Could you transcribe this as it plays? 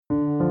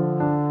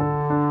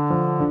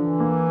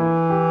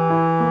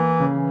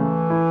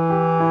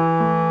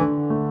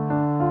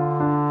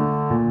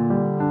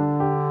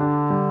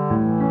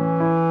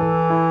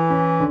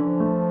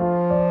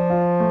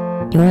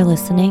You're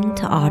listening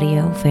to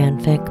Audio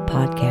Fanfic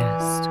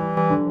Podcast.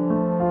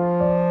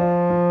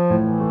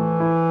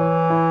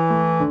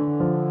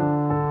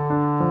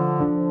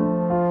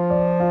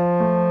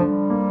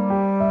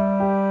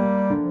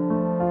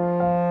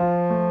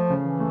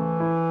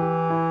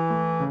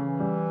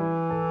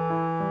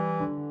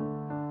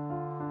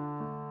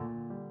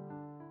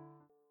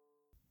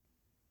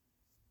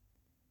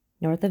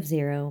 North of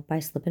Zero by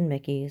Slippin'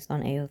 Mickeys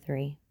on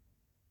AO3.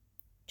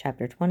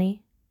 Chapter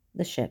 20,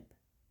 The Ship.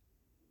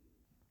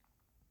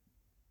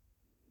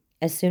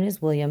 As soon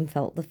as William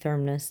felt the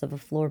firmness of a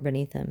floor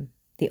beneath him,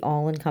 the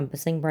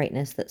all-encompassing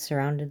brightness that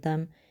surrounded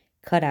them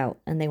cut out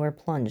and they were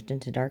plunged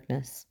into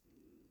darkness.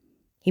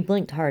 He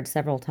blinked hard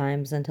several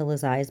times until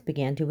his eyes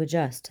began to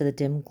adjust to the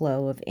dim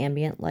glow of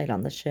ambient light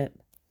on the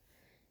ship.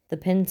 The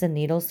pins and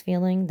needles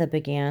feeling that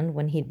began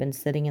when he'd been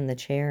sitting in the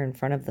chair in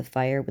front of the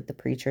fire with the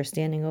preacher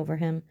standing over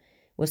him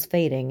was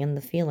fading, and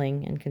the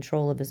feeling and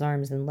control of his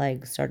arms and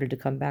legs started to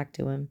come back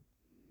to him.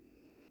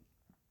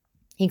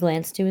 He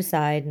glanced to his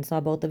side and saw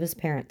both of his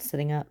parents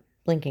sitting up,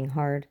 blinking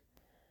hard.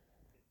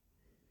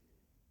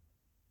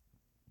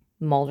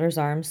 Mulder's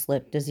arm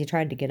slipped as he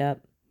tried to get up.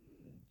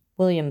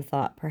 William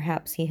thought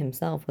perhaps he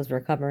himself was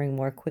recovering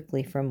more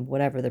quickly from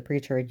whatever the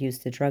preacher had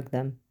used to drug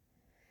them.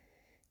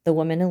 The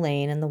woman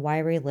Elaine and the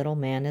wiry little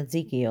man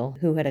Ezekiel,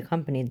 who had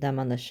accompanied them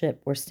on the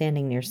ship, were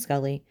standing near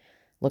Scully,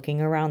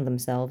 looking around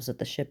themselves at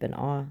the ship in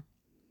awe.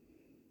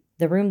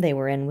 The room they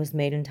were in was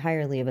made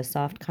entirely of a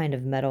soft kind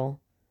of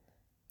metal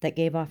that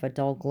gave off a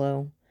dull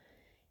glow.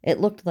 It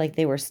looked like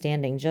they were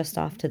standing just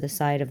off to the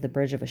side of the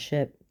bridge of a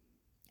ship.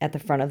 At the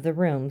front of the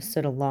room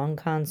stood a long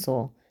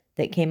console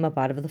that came up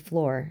out of the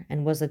floor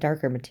and was a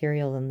darker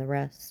material than the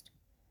rest.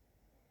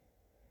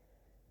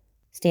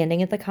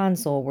 Standing at the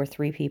console were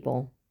 3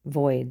 people,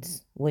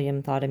 voids,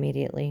 William thought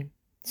immediately,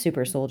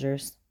 super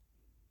soldiers,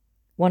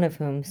 one of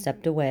whom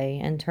stepped away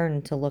and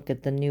turned to look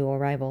at the new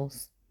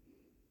arrivals.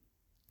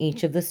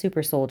 Each of the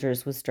super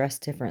soldiers was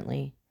dressed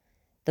differently.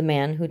 The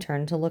man who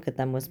turned to look at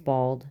them was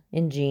bald,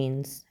 in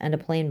jeans and a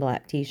plain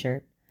black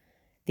t-shirt.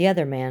 The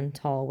other man,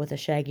 tall with a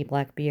shaggy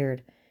black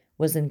beard,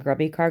 was in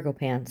grubby cargo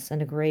pants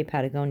and a gray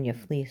Patagonia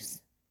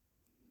fleece.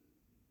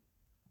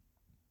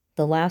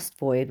 The last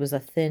void was a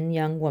thin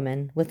young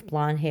woman with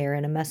blonde hair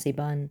and a messy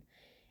bun,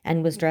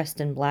 and was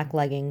dressed in black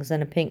leggings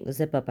and a pink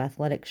zip-up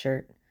athletic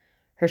shirt.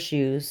 Her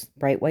shoes,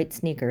 bright white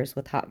sneakers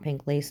with hot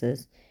pink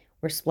laces,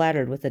 were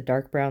splattered with a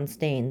dark brown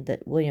stain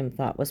that William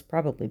thought was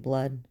probably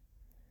blood.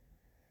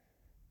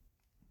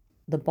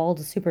 The bald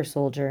super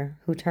soldier,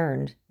 who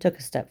turned, took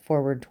a step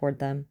forward toward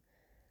them.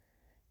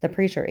 The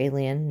preacher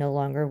alien, no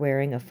longer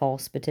wearing a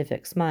false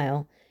beatific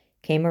smile,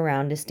 came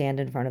around to stand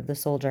in front of the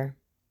soldier.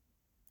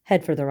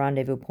 "Head for the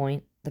rendezvous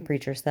point," the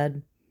preacher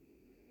said.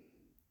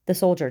 The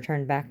soldier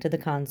turned back to the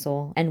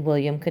console, and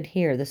William could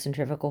hear the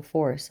centrifugal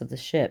force of the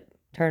ship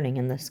turning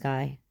in the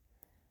sky.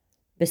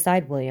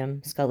 Beside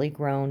William, Scully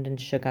groaned and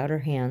shook out her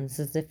hands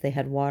as if they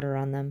had water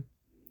on them.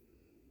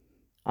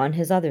 On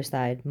his other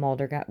side,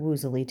 Mulder got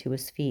woozily to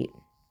his feet.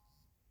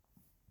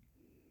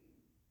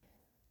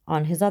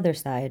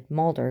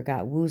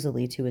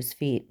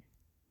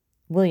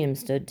 William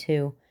stood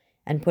too,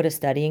 and put a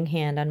steadying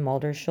hand on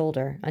Mulder's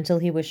shoulder until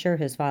he was sure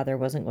his father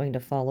wasn't going to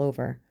fall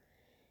over.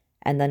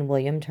 And then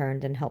William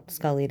turned and helped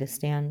Scully to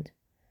stand.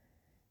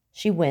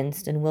 She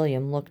winced, and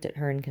William looked at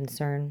her in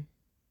concern.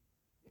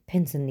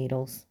 "Pins and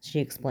needles,"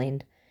 she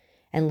explained,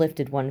 and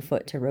lifted one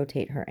foot to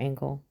rotate her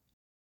ankle.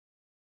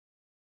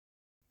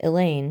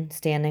 Elaine,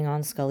 standing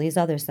on Scully's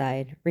other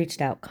side,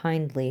 reached out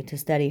kindly to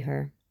steady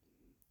her.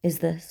 "Is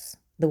this,"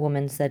 the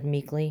woman said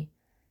meekly,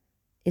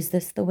 "is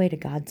this the way to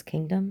God's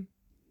kingdom?"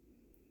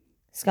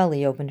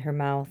 Scully opened her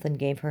mouth and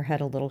gave her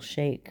head a little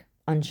shake,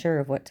 unsure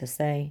of what to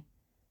say.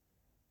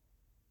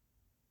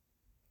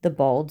 The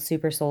bald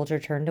super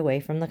soldier turned away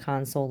from the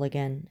console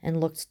again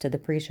and looked to the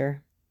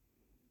preacher.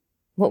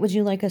 "What would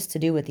you like us to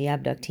do with the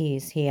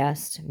abductees?" he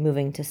asked,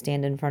 moving to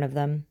stand in front of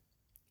them.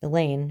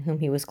 Elaine, whom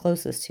he was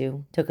closest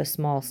to, took a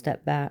small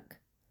step back.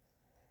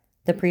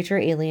 The preacher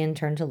alien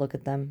turned to look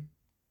at them.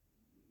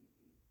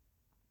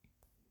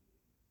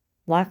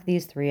 "Lock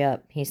these 3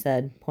 up," he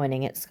said,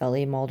 pointing at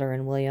Scully, Mulder,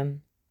 and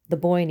William. "The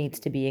boy needs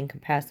to be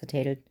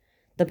incapacitated.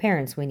 The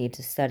parents we need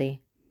to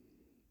study."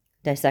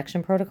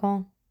 "Dissection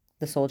protocol?"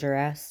 the soldier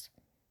asked.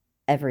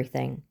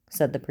 "Everything,"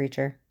 said the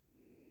preacher.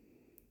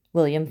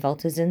 William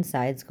felt his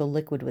insides go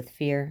liquid with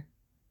fear.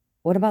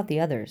 "What about the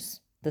others?"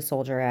 the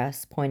soldier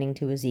asked, pointing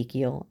to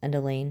Ezekiel and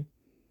Elaine.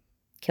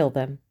 "Kill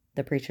them,"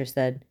 the preacher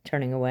said,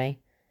 turning away.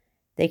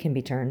 "They can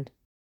be turned."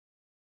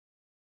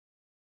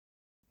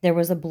 There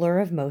was a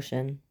blur of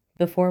motion.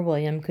 Before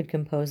William could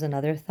compose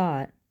another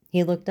thought,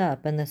 he looked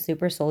up, and the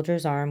super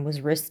soldier's arm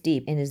was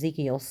wrist-deep in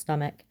Ezekiel's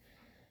stomach,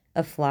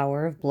 a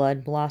flower of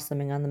blood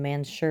blossoming on the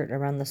man's shirt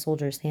around the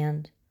soldier's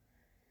hand.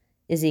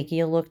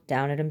 Ezekiel looked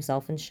down at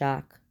himself in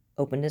shock,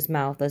 opened his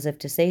mouth as if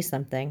to say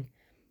something,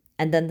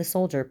 and then the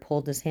soldier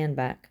pulled his hand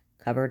back,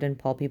 covered in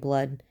pulpy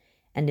blood,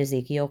 and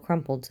Ezekiel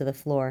crumpled to the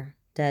floor,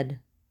 dead.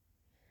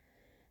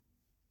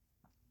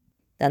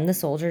 Then the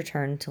soldier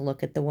turned to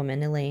look at the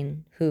woman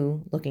Elaine,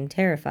 who, looking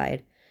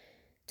terrified,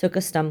 took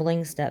a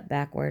stumbling step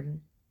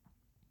backward.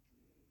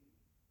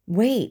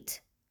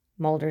 "Wait!"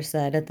 Mulder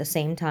said at the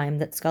same time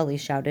that Scully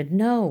shouted,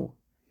 "No!"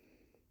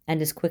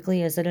 And as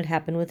quickly as it had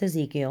happened with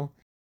Ezekiel,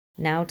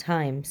 now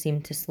time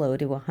seemed to slow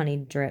to a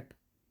honeyed drip.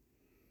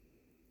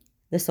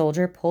 The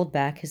soldier pulled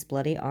back his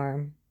bloody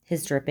arm,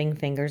 his dripping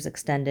fingers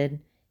extended,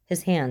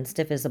 his hand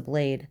stiff as a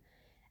blade,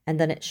 and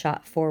then it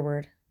shot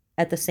forward.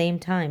 At the same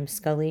time,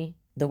 Scully,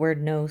 the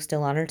word "no"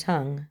 still on her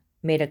tongue,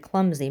 made a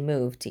clumsy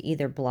move to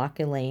either block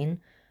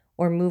Elaine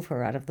or move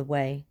her out of the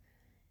way,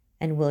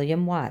 and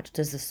William watched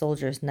as the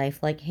soldier's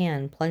knife-like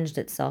hand plunged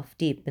itself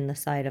deep in the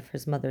side of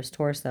his mother's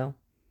torso.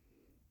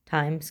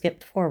 Time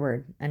skipped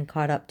forward and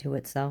caught up to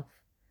itself.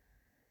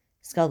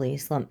 Scully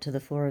slumped to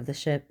the floor of the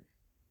ship.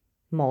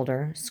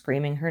 Mulder,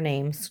 screaming her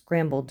name,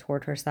 scrambled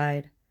toward her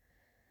side.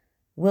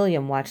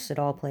 William watched it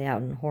all play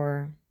out in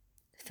horror,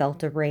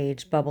 felt a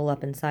rage bubble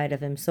up inside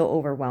of him so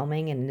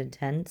overwhelming and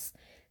intense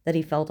that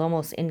he felt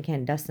almost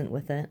incandescent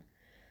with it.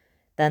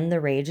 Then the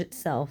rage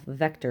itself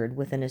vectored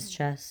within his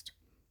chest,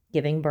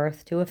 giving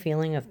birth to a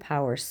feeling of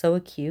power so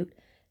acute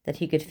that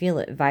he could feel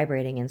it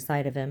vibrating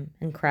inside of him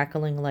and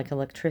crackling like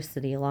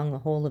electricity along the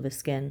whole of his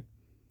skin.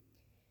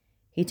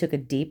 He took a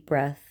deep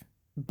breath,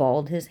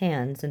 balled his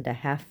hands into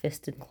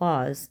half-fisted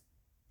claws,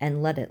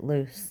 and let it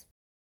loose.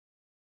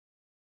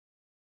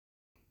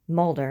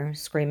 Mulder,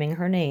 screaming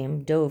her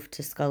name, dove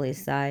to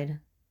Scully's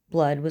side.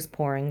 Blood was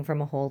pouring from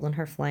a hole in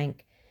her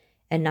flank,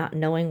 and not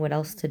knowing what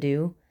else to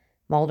do,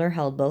 Mulder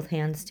held both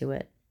hands to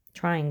it,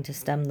 trying to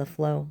stem the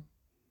flow.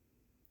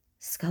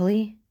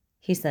 "Scully?"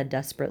 he said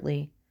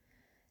desperately.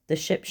 The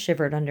ship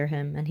shivered under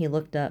him, and he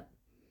looked up.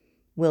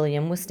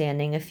 William was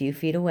standing a few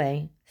feet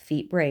away,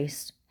 feet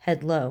braced,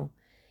 head low,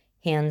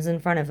 hands in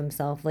front of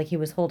himself like he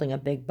was holding a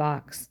big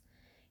box.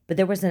 But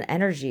there was an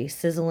energy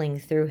sizzling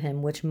through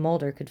him which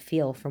Mulder could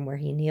feel from where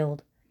he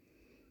kneeled.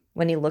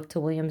 When he looked to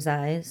William's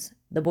eyes,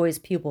 the boy's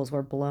pupils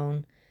were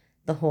blown,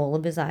 the whole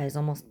of his eyes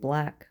almost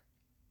black.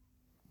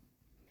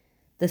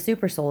 The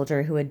super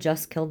soldier who had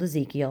just killed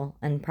Ezekiel,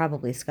 and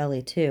probably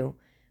Scully too,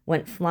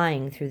 went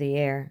flying through the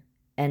air,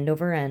 end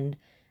over end,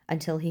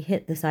 until he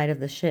hit the side of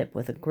the ship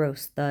with a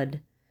gross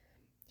thud.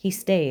 He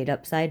stayed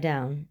upside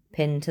down,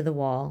 pinned to the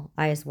wall,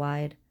 eyes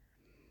wide.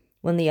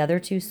 When the other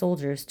two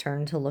soldiers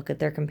turned to look at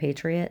their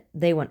compatriot,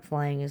 they went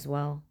flying as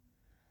well.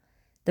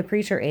 The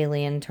preacher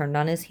alien turned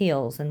on his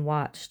heels and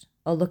watched,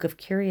 a look of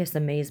curious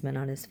amazement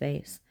on his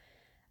face,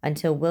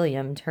 until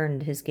William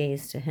turned his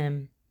gaze to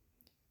him.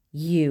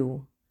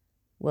 "You,"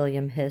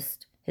 William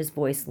hissed, his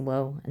voice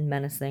low and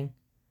menacing.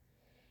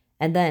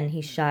 And then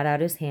he shot out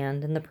his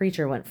hand, and the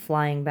preacher went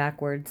flying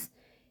backwards,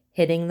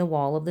 hitting the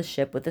wall of the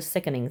ship with a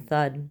sickening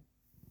thud.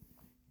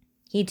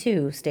 He,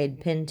 too,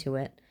 stayed pinned to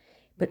it,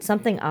 but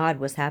something odd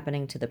was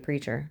happening to the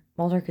preacher.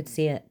 Mulder could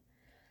see it.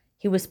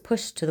 He was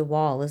pushed to the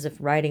wall as if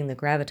riding the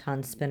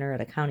graviton spinner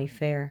at a county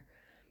fair,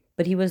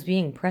 but he was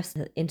being pressed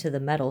into the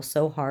metal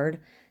so hard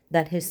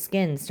that his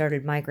skin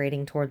started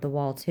migrating toward the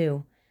wall,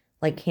 too,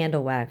 like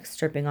candle wax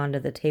dripping onto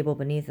the table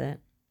beneath it.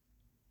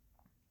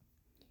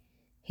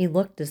 He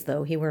looked as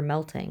though he were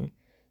melting,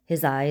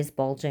 his eyes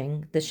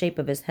bulging, the shape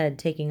of his head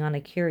taking on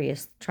a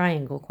curious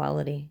triangle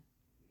quality.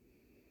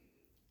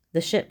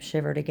 The ship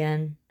shivered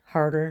again,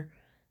 harder,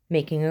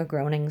 making a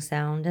groaning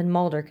sound, and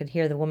Mulder could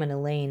hear the woman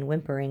Elaine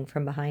whimpering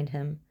from behind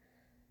him.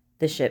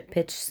 The ship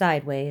pitched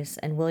sideways,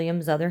 and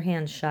William's other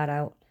hand shot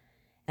out,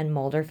 and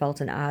Mulder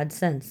felt an odd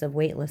sense of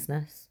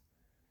weightlessness.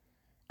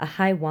 A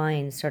high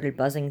whine started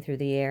buzzing through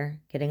the air,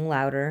 getting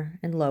louder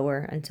and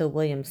lower until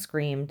William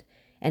screamed,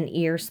 an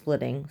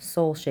ear-splitting,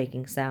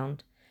 soul-shaking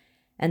sound,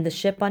 and the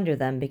ship under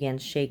them began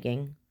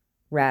shaking,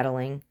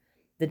 rattling.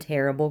 The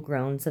terrible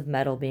groans of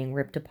metal being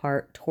ripped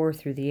apart tore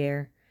through the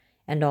air,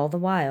 and all the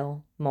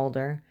while,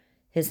 Mulder,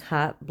 his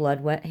hot,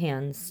 blood-wet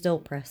hands still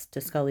pressed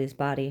to Scully's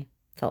body,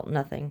 felt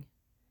nothing.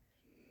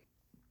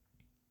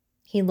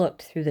 He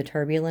looked through the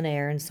turbulent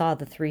air and saw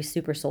the three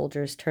super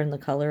soldiers turn the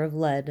color of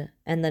lead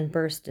and then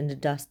burst into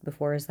dust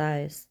before his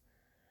eyes.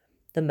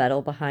 The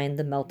metal behind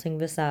the melting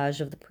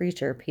visage of the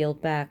preacher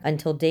peeled back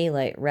until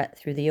daylight rent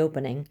through the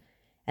opening,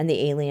 and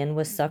the alien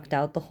was sucked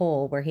out the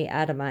hole where he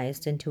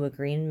atomized into a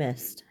green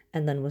mist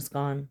and then was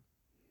gone.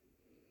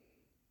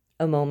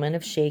 A moment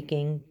of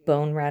shaking,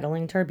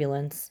 bone-rattling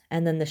turbulence,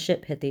 and then the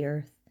ship hit the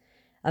earth.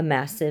 A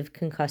massive,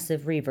 concussive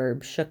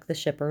reverb shook the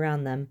ship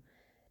around them,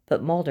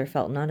 but Mulder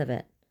felt none of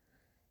it.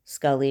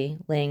 Scully,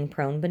 laying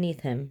prone beneath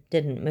him,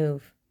 didn't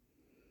move.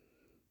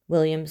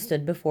 William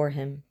stood before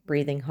him,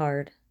 breathing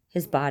hard,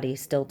 his body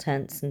still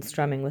tense and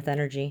strumming with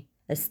energy,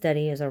 as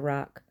steady as a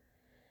rock.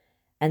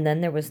 And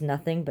then there was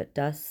nothing but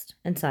dust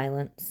and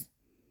silence.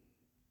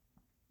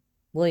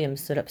 William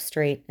stood up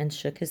straight and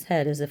shook his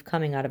head as if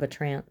coming out of a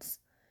trance.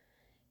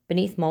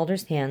 Beneath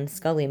Mulder's hand,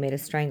 Scully made a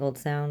strangled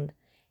sound,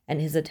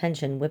 and his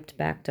attention whipped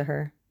back to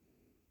her.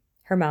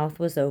 Her mouth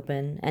was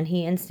open, and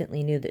he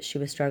instantly knew that she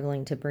was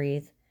struggling to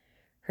breathe.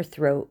 Her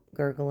throat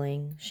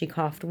gurgling, she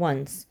coughed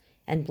once,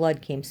 and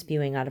blood came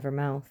spewing out of her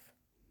mouth.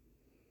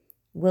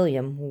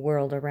 William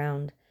whirled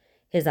around.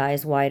 his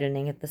eyes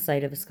widening at the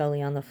sight of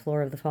Scully on the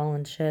floor of the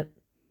fallen ship.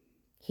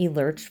 He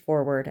lurched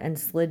forward and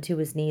slid to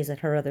his knees at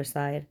her other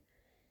side.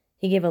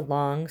 He gave a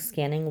long,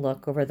 scanning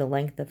look over the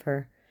length of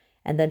her,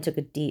 and then took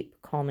a deep,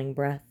 calming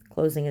breath,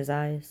 closing his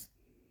eyes.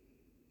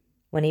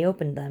 When he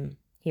opened them,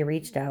 he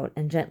reached out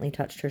and gently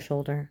touched her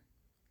shoulder.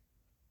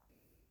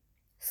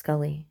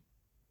 "Scully,"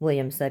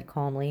 William said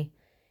calmly,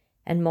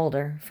 and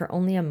Mulder, for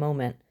only a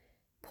moment,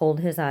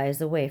 pulled his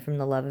eyes away from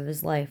the love of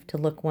his life to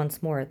look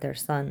once more at their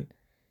son,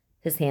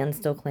 his hand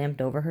still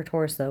clamped over her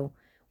torso,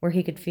 where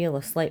he could feel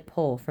a slight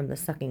pull from the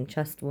sucking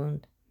chest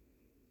wound.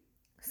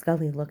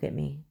 "Scully, look at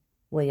me,"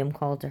 William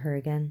called to her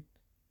again.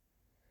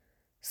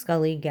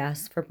 Scully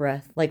gasped for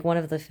breath like one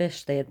of the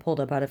fish they had pulled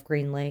up out of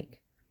Green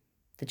Lake.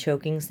 The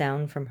choking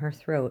sound from her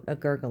throat, a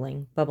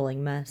gurgling,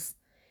 bubbling mess,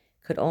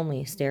 could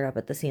only stare up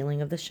at the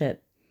ceiling of the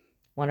ship.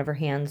 One of her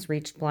hands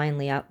reached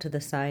blindly out to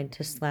the side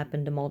to slap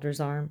into Mulder's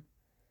arm.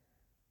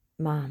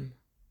 "Mom,"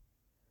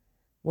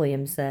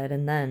 William said,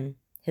 and then,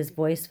 his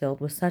voice filled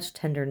with such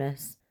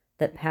tenderness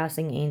that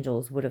passing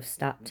angels would have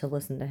stopped to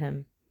listen to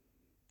him.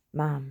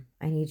 "Mom,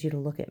 I need you to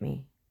look at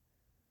me."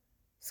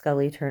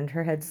 Scully turned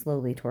her head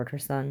slowly toward her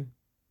son.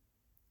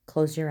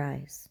 "Close your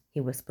eyes," he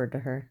whispered to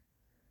her.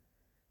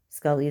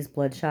 Scully's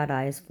bloodshot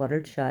eyes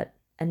fluttered shut,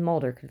 and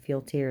Mulder could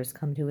feel tears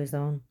come to his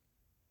own.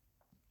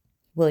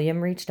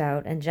 William reached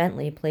out and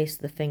gently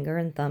placed the finger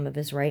and thumb of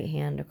his right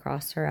hand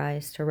across her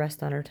eyes to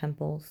rest on her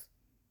temples.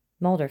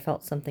 Mulder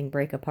felt something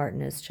break apart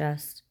in his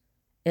chest.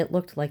 It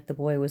looked like the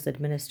boy was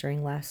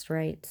administering last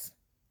rites.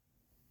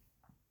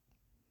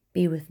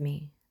 "Be with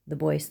me," the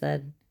boy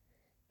said,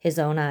 his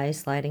own eyes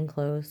sliding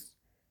closed,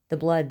 the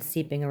blood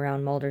seeping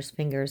around Mulder's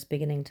fingers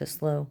beginning to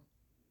slow.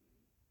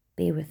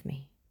 "Be with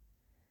me."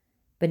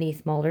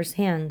 Beneath Mulder's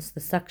hands, the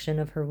suction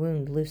of her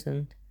wound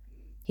loosened.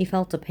 He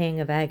felt a pang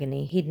of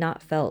agony he'd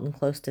not felt in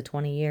close to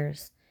 20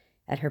 years,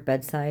 at her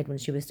bedside when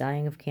she was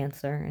dying of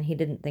cancer, and he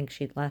didn't think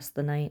she'd last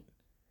the night.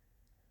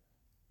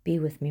 "Be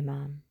with me,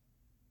 Mom."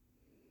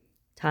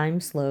 Time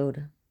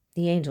slowed.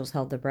 The angels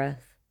held their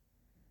breath.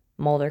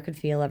 Mulder could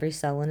feel every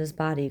cell in his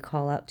body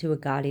call out to a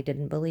God he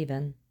didn't believe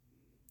in.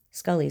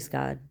 Scully's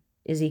God,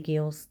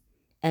 Ezekiel's,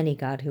 any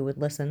God who would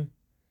listen.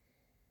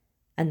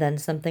 And then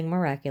something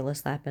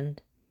miraculous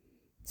happened.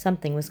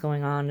 Something was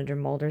going on under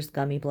Mulder's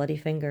gummy, bloody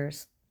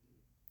fingers.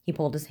 He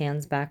pulled his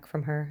hands back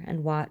from her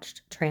and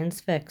watched,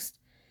 transfixed,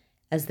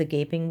 as the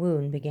gaping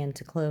wound began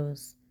to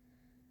close.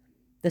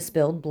 The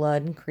spilled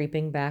blood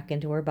creeping back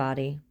into her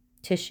body,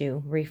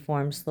 tissue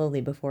reformed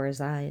slowly before his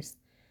eyes.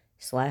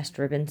 Slashed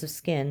ribbons of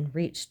skin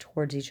reached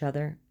towards each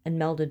other and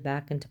melded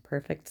back into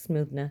perfect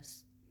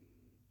smoothness.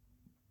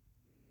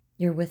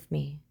 "You're with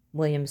me,"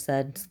 William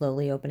said,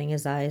 slowly opening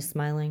his eyes,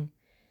 smiling,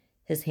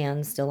 his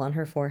hands still on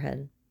her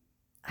forehead.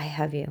 "I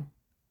have you."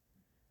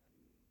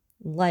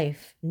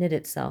 Life knit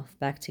itself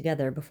back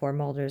together before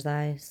Mulder's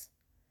eyes.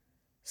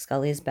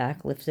 Scully's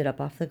back lifted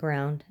up off the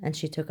ground, and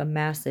she took a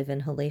massive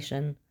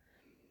inhalation,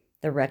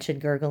 the wretched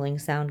gurgling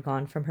sound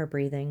gone from her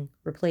breathing,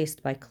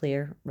 replaced by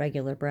clear,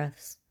 regular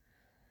breaths.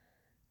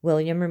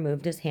 William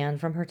removed his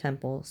hand from her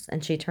temples,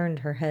 and she turned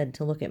her head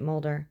to look at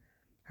Mulder,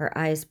 her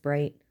eyes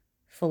bright,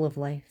 full of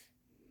life.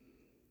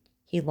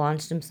 He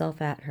launched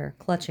himself at her,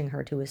 clutching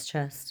her to his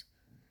chest.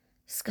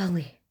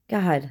 "Scully,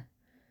 God!"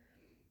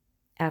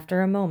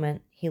 After a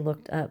moment, he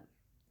looked up,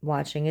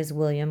 watching as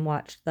William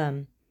watched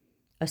them,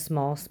 a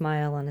small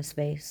smile on his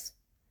face.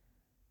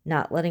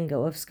 Not letting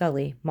go of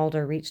Scully,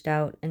 Mulder reached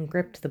out and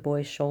gripped the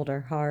boy's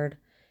shoulder hard,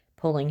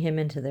 pulling him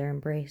into their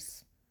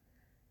embrace.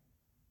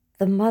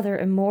 "The Mother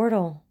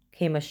Immortal,"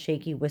 came a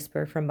shaky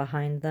whisper from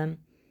behind them,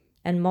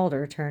 and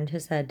Mulder turned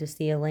his head to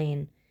see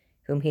Elaine,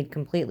 whom he'd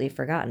completely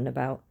forgotten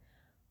about,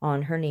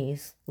 on her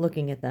knees,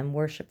 looking at them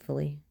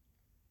worshipfully.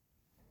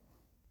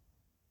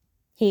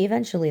 He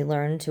eventually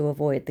learned to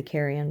avoid the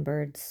carrion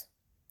birds.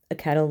 A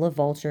kettle of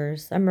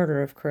vultures, a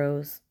murder of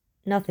crows.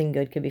 Nothing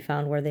good could be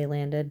found where they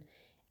landed,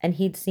 and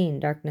he'd seen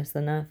darkness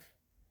enough.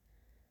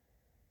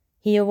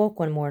 He awoke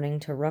one morning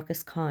to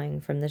raucous cawing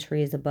from the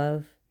trees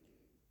above.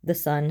 The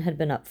sun had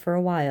been up for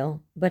a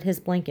while, but his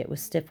blanket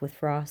was stiff with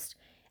frost,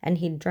 and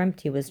he'd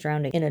dreamt he was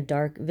drowning in a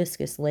dark,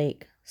 viscous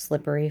lake,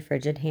 slippery,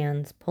 frigid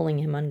hands pulling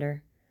him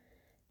under.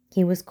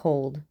 He was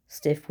cold,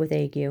 stiff with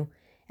ague,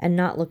 and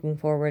not looking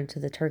forward to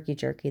the turkey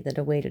jerky that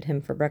awaited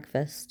him for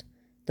breakfast,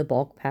 the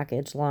bulk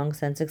package long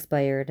since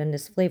expired and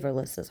as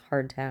flavorless as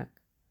hardtack.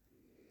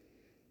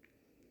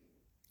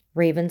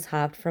 Ravens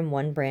hopped from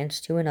one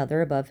branch to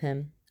another above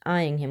him,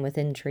 eyeing him with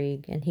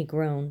intrigue, and he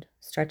groaned,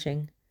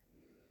 stretching.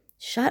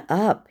 "Shut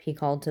up," he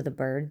called to the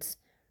birds,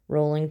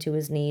 rolling to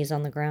his knees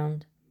on the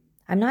ground.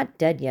 "I'm not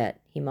dead yet,"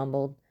 he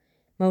mumbled,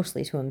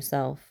 mostly to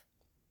himself.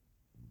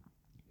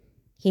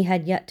 He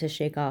had yet to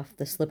shake off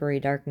the slippery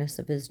darkness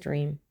of his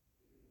dream.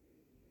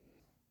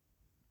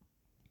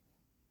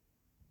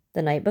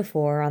 The night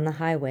before, on the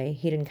highway,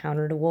 he'd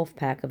encountered a wolf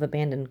pack of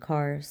abandoned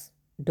cars.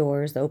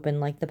 Doors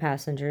open like the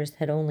passengers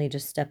had only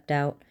just stepped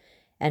out,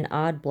 and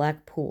odd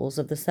black pools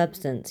of the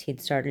substance he'd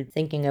started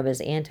thinking of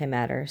as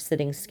antimatter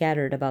sitting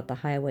scattered about the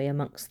highway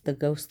amongst the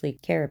ghostly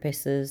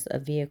carapaces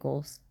of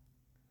vehicles.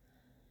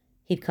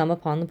 He'd come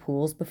upon the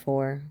pools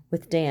before,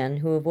 with Dan,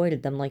 who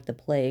avoided them like the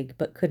plague,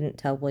 but couldn't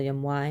tell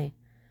William why.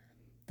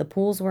 The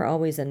pools were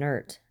always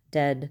inert,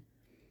 dead.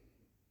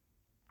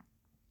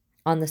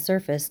 On the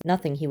surface,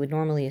 nothing he would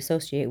normally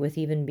associate with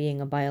even being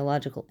a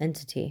biological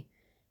entity.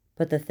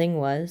 But the thing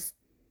was,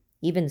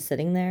 even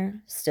sitting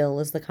there, still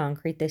as the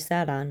concrete they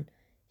sat on,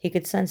 he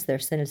could sense their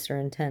sinister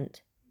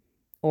intent,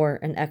 or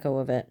an echo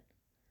of it.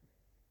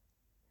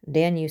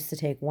 Dan used to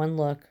take one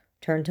look,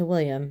 turn to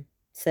William,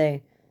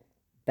 say,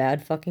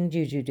 "Bad fucking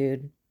juju,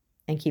 dude,"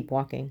 and keep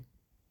walking.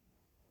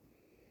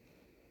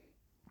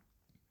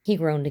 He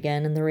groaned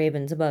again, and the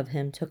ravens above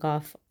him took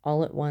off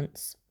all at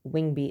once,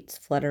 wing beats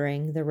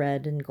fluttering the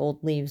red and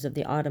gold leaves of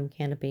the autumn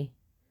canopy.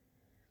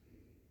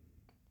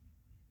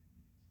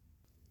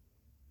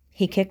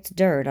 He kicked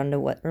dirt onto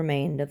what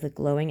remained of the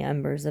glowing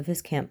embers of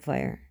his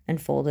campfire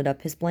and folded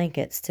up his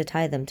blankets to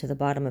tie them to the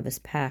bottom of his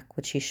pack,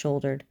 which he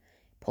shouldered,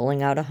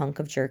 pulling out a hunk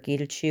of jerky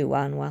to chew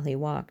on while he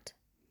walked.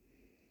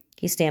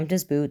 He stamped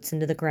his boots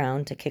into the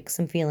ground to kick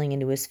some feeling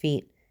into his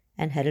feet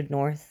and headed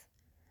north.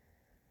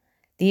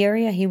 The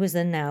area he was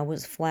in now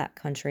was flat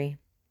country,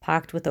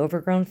 pocked with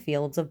overgrown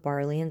fields of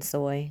barley and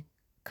soy,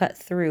 cut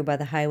through by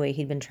the highway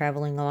he'd been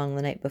traveling along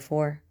the night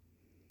before.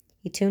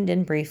 He tuned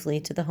in briefly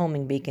to the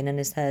homing beacon in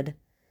his head,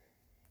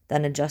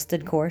 then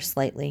adjusted course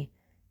slightly,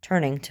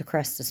 turning to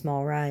crest a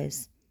small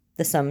rise,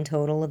 the sum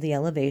total of the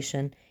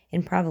elevation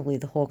in probably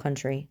the whole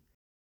country.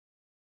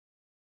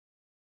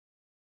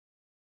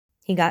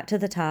 He got to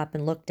the top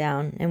and looked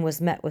down and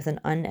was met with an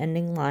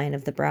unending line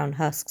of the brown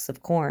husks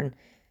of corn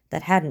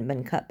that hadn't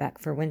been cut back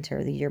for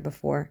winter the year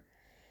before,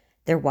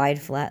 their wide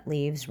flat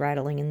leaves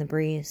rattling in the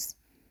breeze.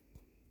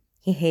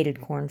 He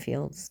hated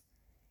cornfields,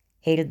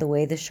 hated the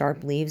way the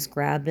sharp leaves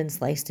grabbed and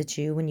sliced at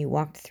you when you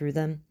walked through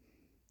them,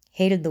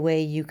 hated the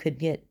way you could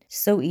get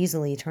so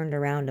easily turned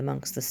around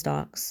amongst the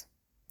stalks.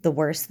 The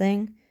worst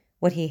thing,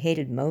 what he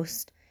hated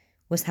most,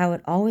 was how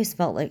it always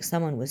felt like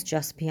someone was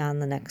just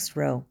beyond the next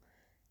row,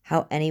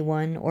 how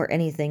anyone or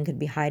anything could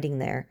be hiding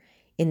there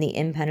in the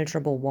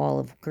impenetrable wall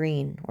of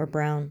green or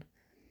brown.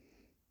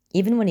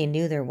 Even when he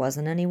knew there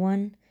wasn't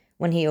anyone,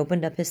 when he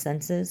opened up his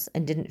senses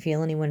and didn't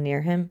feel anyone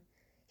near him,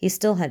 he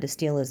still had to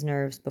steel his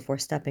nerves before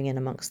stepping in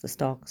amongst the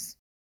stalks.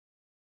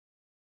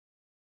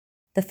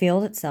 The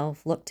field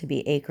itself looked to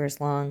be acres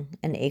long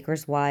and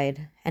acres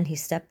wide, and he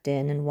stepped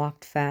in and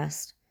walked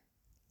fast,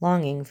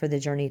 longing for the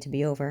journey to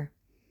be over.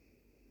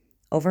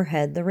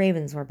 Overhead, the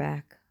ravens were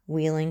back,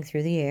 wheeling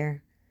through the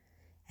air,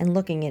 and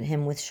looking at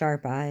him with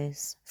sharp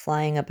eyes,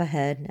 flying up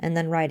ahead and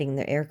then riding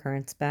their air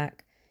currents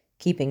back,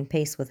 keeping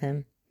pace with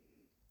him.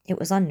 It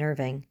was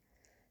unnerving,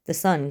 the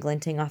sun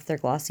glinting off their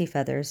glossy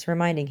feathers,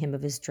 reminding him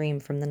of his dream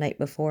from the night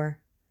before.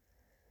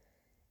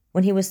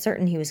 When he was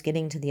certain he was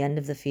getting to the end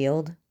of the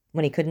field,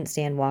 when he couldn't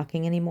stand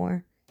walking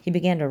anymore, he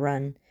began to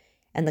run,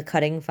 and the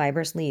cutting,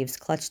 fibrous leaves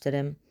clutched at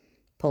him,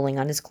 pulling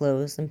on his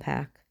clothes and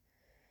pack.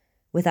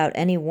 Without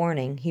any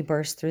warning, he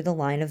burst through the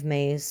line of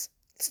maize,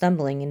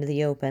 stumbling into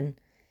the open,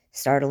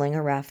 startling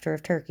a rafter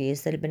of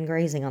turkeys that had been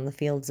grazing on the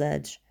field's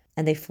edge,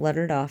 and they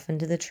fluttered off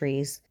into the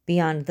trees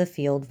beyond the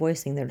field,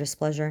 voicing their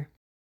displeasure.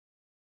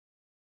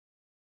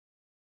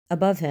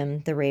 Above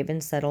him, the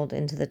ravens settled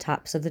into the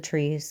tops of the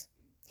trees.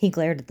 He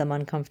glared at them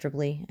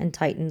uncomfortably and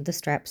tightened the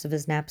straps of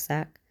his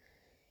knapsack,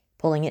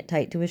 pulling it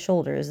tight to his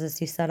shoulders as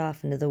he set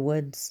off into the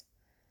woods.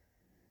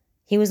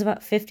 He was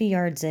about 50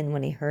 yards in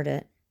when he heard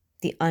it,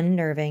 the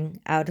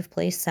unnerving,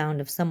 out-of-place sound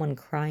of someone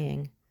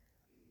crying.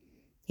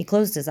 He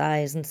closed his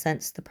eyes and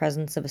sensed the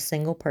presence of a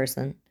single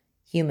person,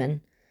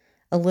 human,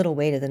 a little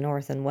way to the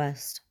north and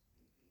west.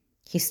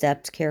 He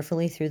stepped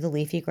carefully through the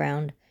leafy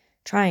ground,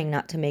 trying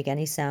not to make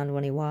any sound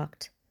when he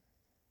walked.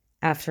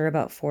 After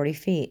about 40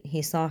 feet,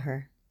 he saw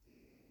her.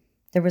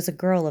 There was a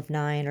girl of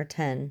 9 or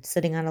 10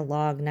 sitting on a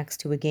log next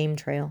to a game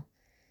trail.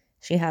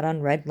 She had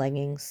on red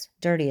leggings,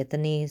 dirty at the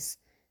knees,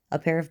 a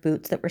pair of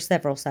boots that were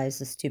several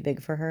sizes too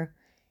big for her,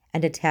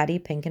 and a tatty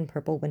pink and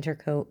purple winter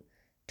coat,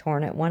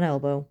 torn at one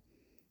elbow,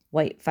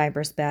 white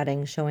fibrous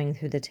batting showing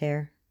through the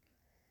tear.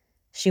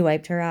 She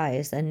wiped her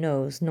eyes and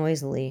nose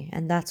noisily,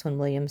 and that's when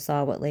William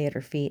saw what lay at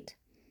her feet.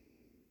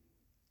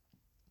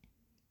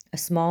 A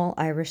small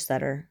Irish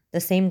setter, the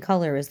same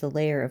color as the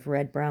layer of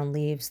red-brown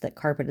leaves that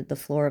carpeted the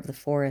floor of the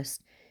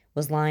forest,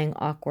 was lying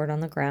awkward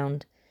on the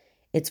ground,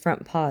 its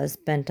front paws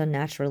bent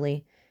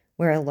unnaturally,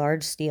 where a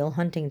large steel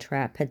hunting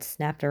trap had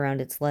snapped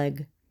around its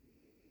leg.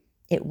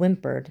 It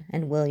whimpered,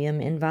 and William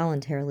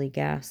involuntarily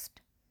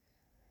gasped.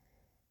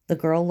 The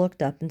girl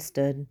looked up and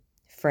stood,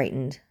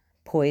 frightened,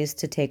 poised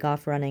to take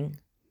off running.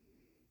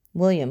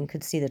 William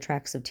could see the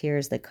tracks of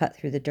tears that cut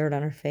through the dirt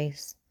on her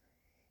face.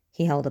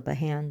 He held up a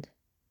hand.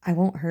 "I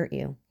won't hurt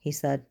you," he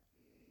said.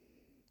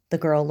 The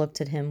girl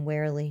looked at him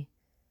warily.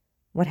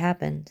 "What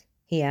happened?"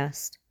 he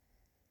asked.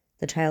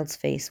 The child's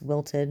face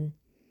wilted.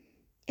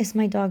 "It's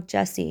my dog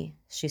Jessie,"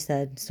 she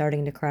said,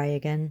 starting to cry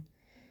again.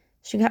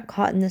 "She got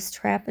caught in this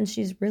trap and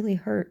she's really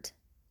hurt."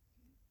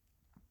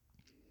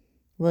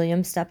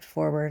 William stepped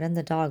forward and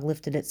the dog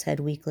lifted its head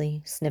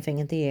weakly, sniffing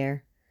at the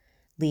air.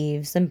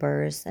 Leaves and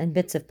burrs and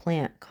bits of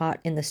plant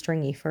caught in the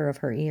stringy fur of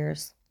her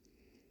ears.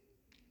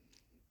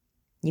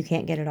 You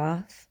can't get it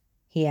off?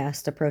 He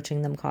asked,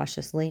 approaching them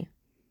cautiously.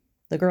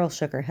 The girl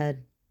shook her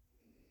head.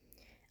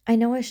 I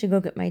know I should go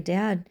get my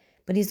dad,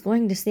 but he's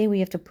going to say we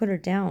have to put her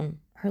down.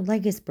 Her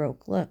leg is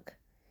broke, look.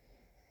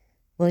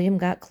 William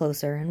got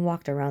closer and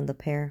walked around the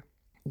pair,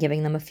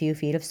 giving them a few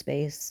feet of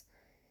space.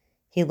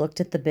 He looked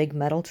at the big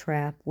metal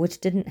trap,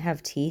 which didn't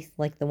have teeth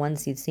like the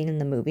ones he'd seen in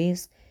the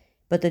movies,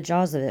 but the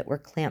jaws of it were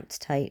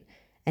clamped tight,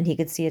 and he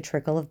could see a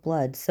trickle of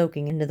blood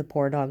soaking into the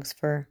poor dog's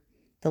fur.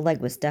 The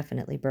leg was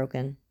definitely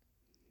broken.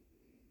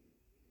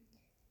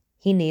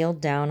 He kneeled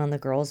down on the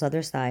girl's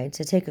other side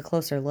to take a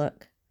closer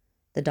look.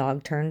 The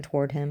dog turned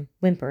toward him,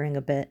 whimpering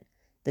a bit,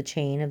 the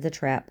chain of the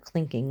trap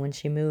clinking when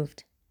she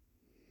moved.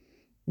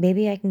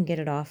 Maybe I can get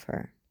it off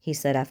her, he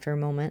said after a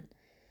moment,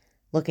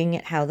 looking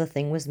at how the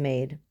thing was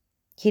made.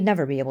 He'd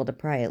never be able to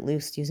pry it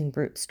loose using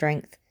brute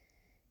strength,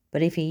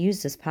 but if he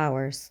used his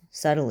powers,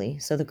 subtly,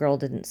 so the girl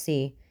didn't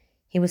see,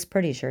 he was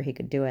pretty sure he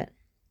could do it.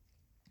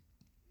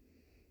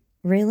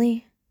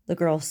 Really? The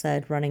girl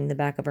said, running the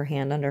back of her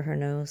hand under her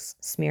nose,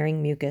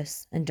 smearing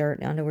mucus and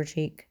dirt onto her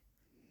cheek.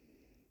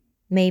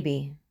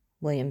 Maybe,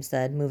 William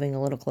said, moving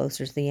a little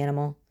closer to the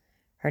animal.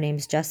 Her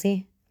name's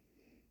Jessie?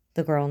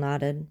 The girl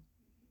nodded.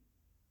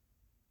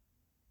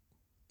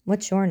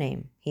 What's your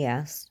name? He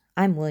asked.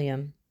 I'm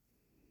William.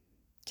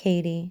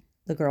 Katie,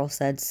 the girl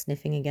said,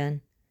 sniffing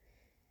again.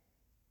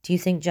 Do you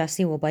think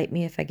Jessie will bite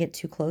me if I get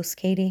too close,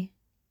 Katie?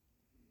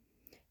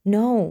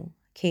 No,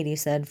 Katie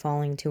said,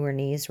 falling to her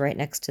knees right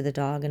next to the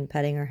dog and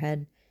petting her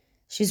head.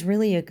 She's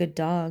really a good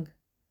dog.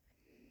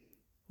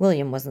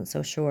 William wasn't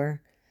so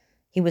sure.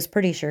 He was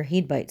pretty sure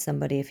he'd bite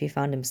somebody if he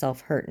found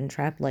himself hurt and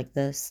trapped like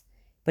this,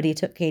 but he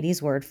took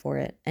Katie's word for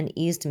it and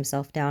eased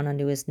himself down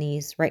onto his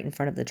knees right in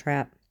front of the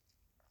trap.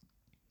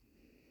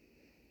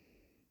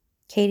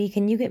 Katie,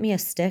 can you get me a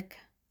stick?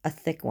 A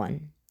thick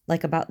one,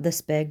 like about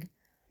this big.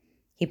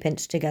 He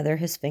pinched together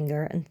his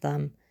finger and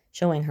thumb,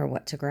 showing her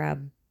what to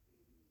grab.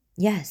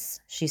 Yes,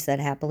 she said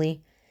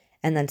happily,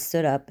 and then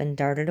stood up and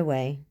darted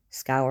away,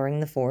 scouring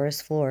the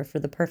forest floor for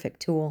the perfect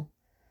tool.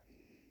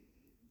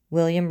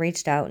 William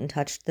reached out and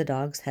touched the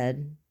dog's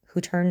head, who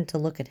turned to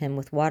look at him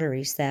with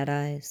watery, sad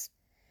eyes.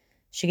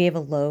 She gave a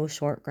low,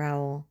 short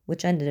growl,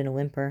 which ended in a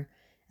whimper,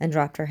 and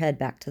dropped her head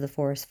back to the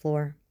forest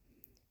floor.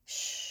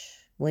 Shh,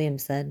 William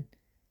said.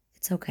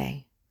 It's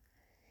okay.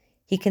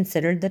 He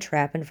considered the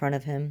trap in front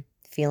of him,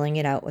 feeling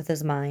it out with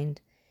his mind.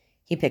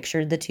 He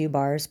pictured the two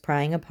bars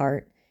prying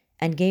apart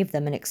and gave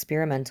them an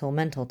experimental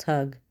mental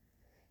tug.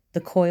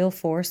 The coil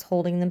force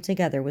holding them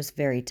together was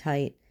very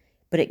tight,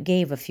 but it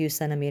gave a few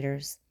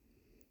centimeters.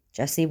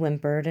 Jessie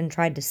whimpered and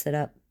tried to sit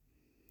up.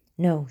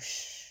 No,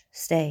 shh,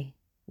 stay,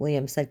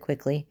 William said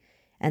quickly,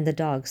 and the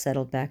dog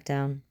settled back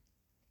down.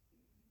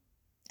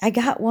 I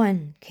got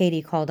one,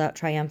 Katie called out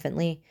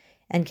triumphantly,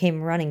 and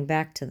came running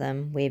back to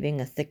them,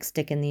 waving a thick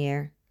stick in the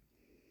air.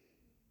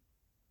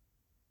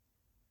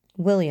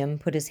 William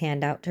put his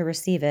hand out to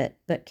receive it,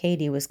 but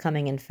Katie was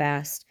coming in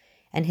fast,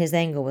 and his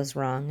angle was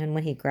wrong, and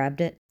when he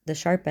grabbed it, the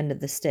sharp end of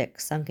the stick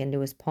sunk into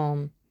his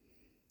palm.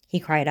 He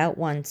cried out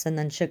once and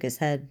then shook his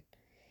head.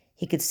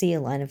 He could see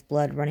a line of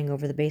blood running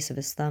over the base of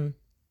his thumb.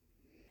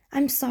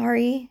 I'm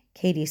sorry,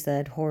 Katie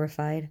said,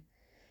 horrified.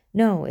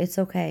 No, it's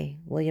okay,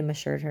 William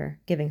assured her,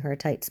 giving her a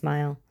tight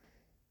smile.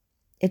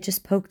 It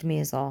just poked me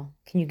is all.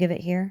 Can you give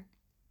it here?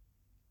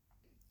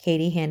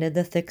 Katie handed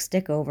the thick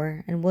stick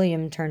over, and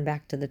William turned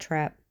back to the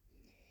trap.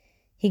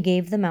 He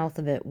gave the mouth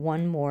of it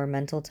one more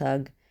mental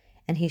tug,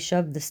 and he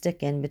shoved the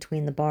stick in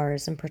between the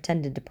bars and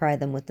pretended to pry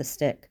them with the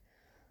stick,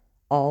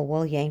 all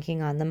while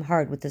yanking on them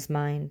hard with his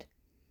mind.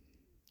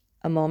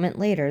 A moment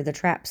later, the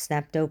trap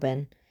snapped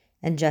open,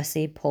 and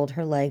Jessie pulled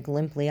her leg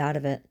limply out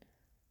of it,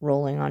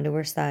 rolling onto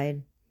her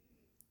side.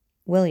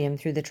 William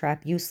threw the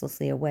trap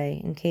uselessly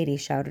away, and Katie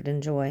shouted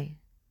in joy.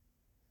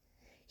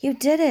 You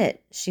did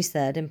it, she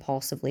said,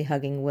 impulsively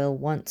hugging Will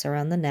once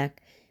around the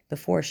neck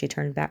before she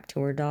turned back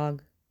to her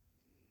dog.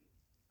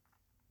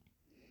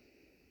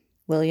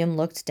 William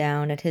looked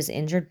down at his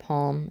injured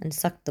palm and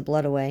sucked the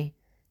blood away,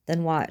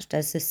 then watched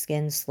as his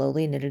skin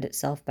slowly knitted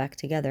itself back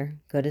together,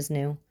 good as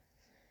new.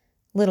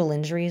 Little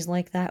injuries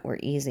like that were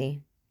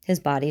easy. His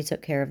body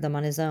took care of them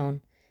on his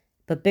own,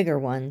 but bigger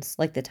ones,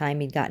 like the time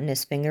he'd gotten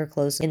his finger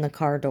closed in the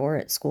car door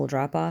at school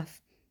drop-off,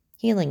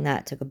 healing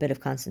that took a bit of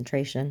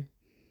concentration.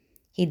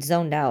 He'd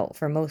zoned out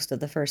for most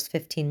of the first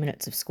 15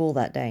 minutes of school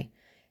that day,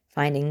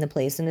 finding the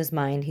place in his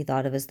mind he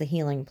thought of as the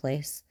healing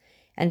place,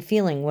 and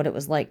feeling what it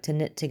was like to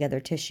knit together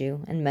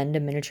tissue and mend a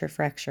miniature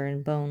fracture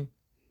in bone.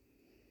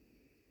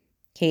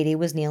 Katie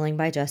was kneeling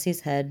by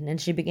Jessie's head, and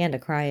she began to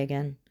cry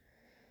again.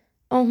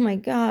 Oh my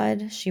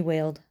God, she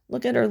wailed.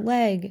 Look at her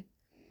leg.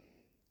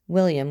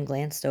 William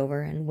glanced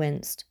over and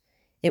winced.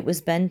 It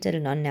was bent at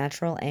an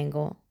unnatural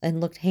angle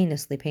and looked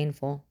heinously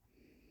painful.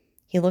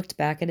 He looked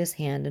back at his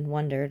hand and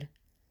wondered.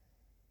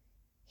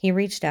 He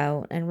reached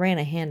out and ran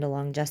a hand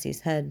along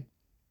Jessie's head,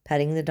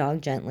 petting the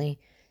dog gently,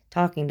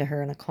 talking to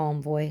her in a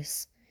calm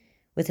voice.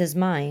 With his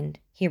mind,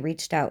 he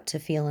reached out to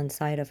feel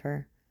inside of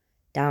her,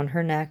 down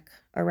her neck,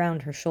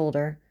 around her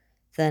shoulder,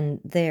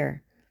 then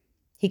there.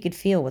 He could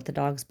feel what the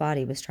dog's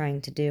body was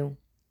trying to do.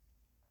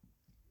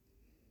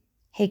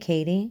 Hey,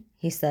 Katie,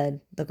 he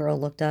said. The girl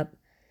looked up.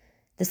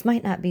 This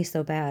might not be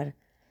so bad.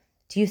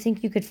 Do you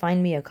think you could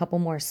find me a couple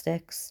more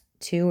sticks?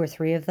 2 or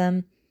 3 of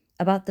them?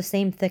 About the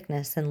same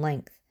thickness and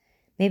length.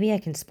 Maybe I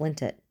can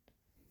splint it.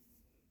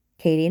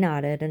 Katie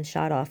nodded and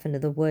shot off into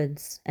the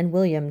woods, and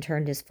William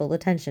turned his full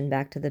attention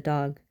back to the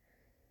dog.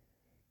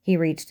 He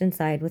reached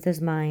inside with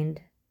his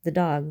mind. The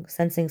dog,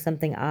 sensing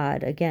something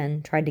odd,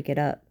 again tried to get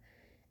up,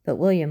 but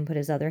William put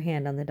his other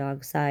hand on the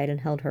dog's side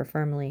and held her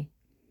firmly.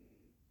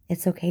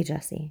 It's okay,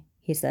 Jessie,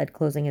 he said,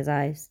 closing his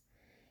eyes.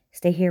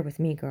 Stay here with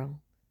me,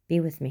 girl. Be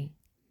with me.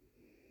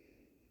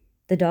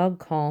 The dog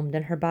calmed,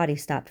 and her body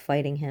stopped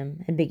fighting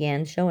him and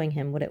began showing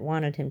him what it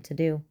wanted him to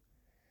do.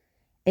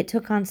 It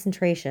took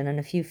concentration and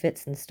a few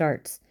fits and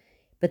starts,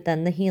 but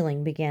then the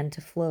healing began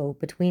to flow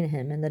between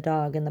him and the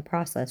dog, and the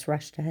process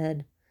rushed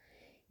ahead,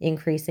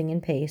 increasing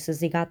in pace as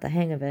he got the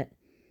hang of it,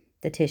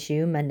 the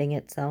tissue mending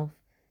itself,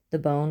 the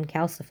bone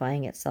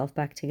calcifying itself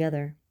back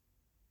together.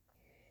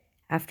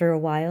 After a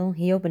while,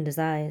 he opened his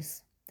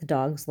eyes. The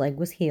dog's leg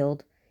was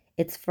healed,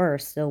 its fur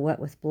still wet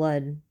with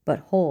blood, but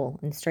whole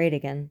and straight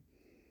again.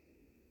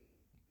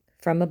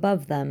 From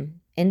above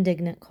them,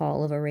 indignant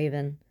call of a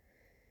raven.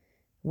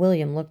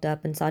 William looked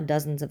up and saw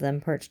dozens of them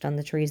perched on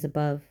the trees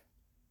above.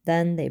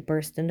 Then they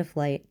burst into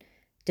flight,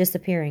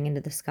 disappearing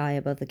into the sky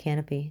above the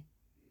canopy.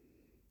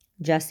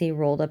 Jessie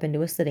rolled up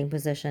into a sitting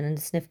position and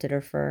sniffed at her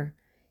fur,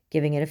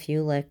 giving it a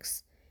few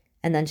licks,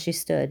 and then she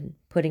stood,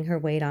 putting her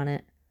weight on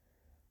it.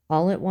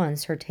 All at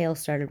once her tail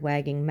started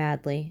wagging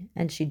madly,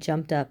 and she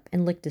jumped up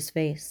and licked his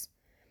face.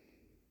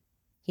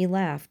 He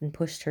laughed and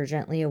pushed her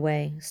gently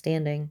away,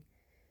 standing.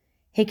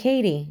 Hey,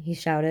 Katie, he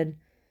shouted.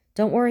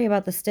 Don't worry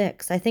about the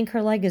sticks. I think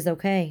her leg is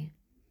okay.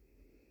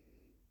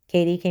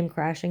 Katie came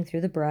crashing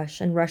through the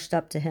brush and rushed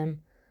up to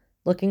him,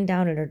 looking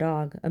down at her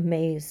dog,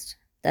 amazed,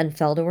 then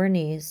fell to her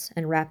knees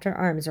and wrapped her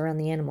arms around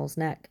the animal's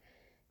neck,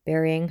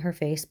 burying her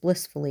face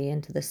blissfully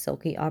into the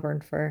silky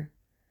auburn fur.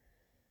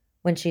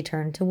 When she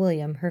turned to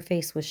William, her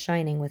face was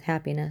shining with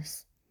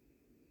happiness.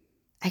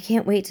 I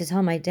can't wait to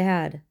tell my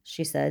dad,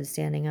 she said,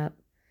 standing up.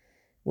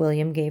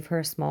 William gave her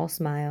a small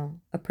smile,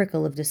 a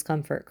prickle of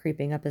discomfort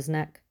creeping up his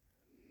neck.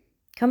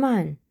 Come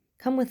on,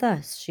 come with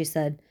us, she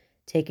said,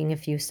 taking a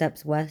few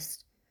steps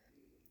west.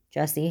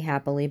 Jessie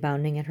happily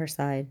bounding at her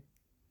side.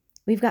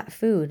 We've got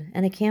food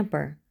and a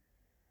camper.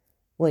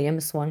 William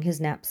swung his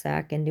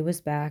knapsack into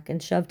his back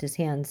and shoved his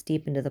hands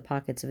deep into the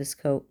pockets of his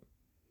coat.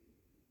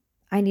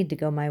 I need to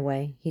go my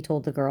way, he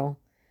told the girl,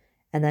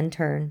 and then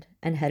turned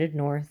and headed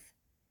north.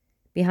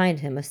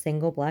 Behind him, a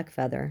single black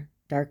feather,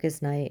 dark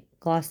as night,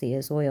 glossy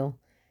as oil,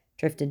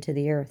 drifted to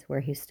the earth where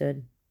he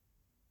stood.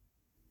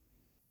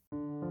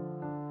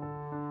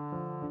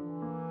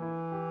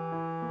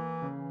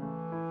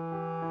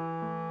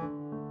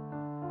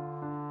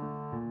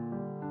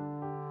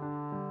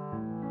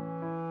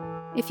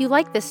 If you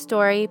like this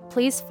story,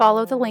 please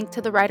follow the link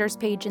to the writer's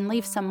page and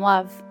leave some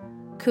love.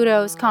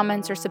 Kudos,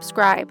 comments, or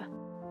subscribe.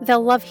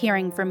 They'll love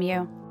hearing from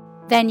you.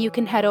 Then you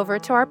can head over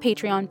to our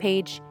Patreon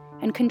page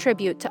and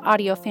contribute to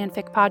Audio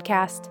Fanfic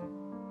Podcast.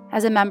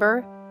 As a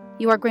member,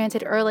 you are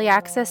granted early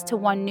access to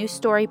 1 new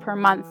story per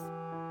month.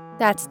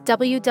 That's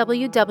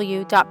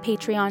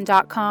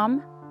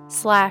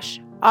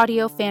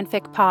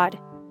www.patreon.com/audiofanficpod.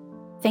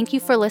 Thank you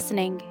for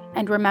listening,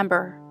 and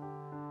remember,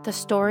 the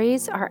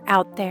stories are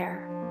out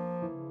there.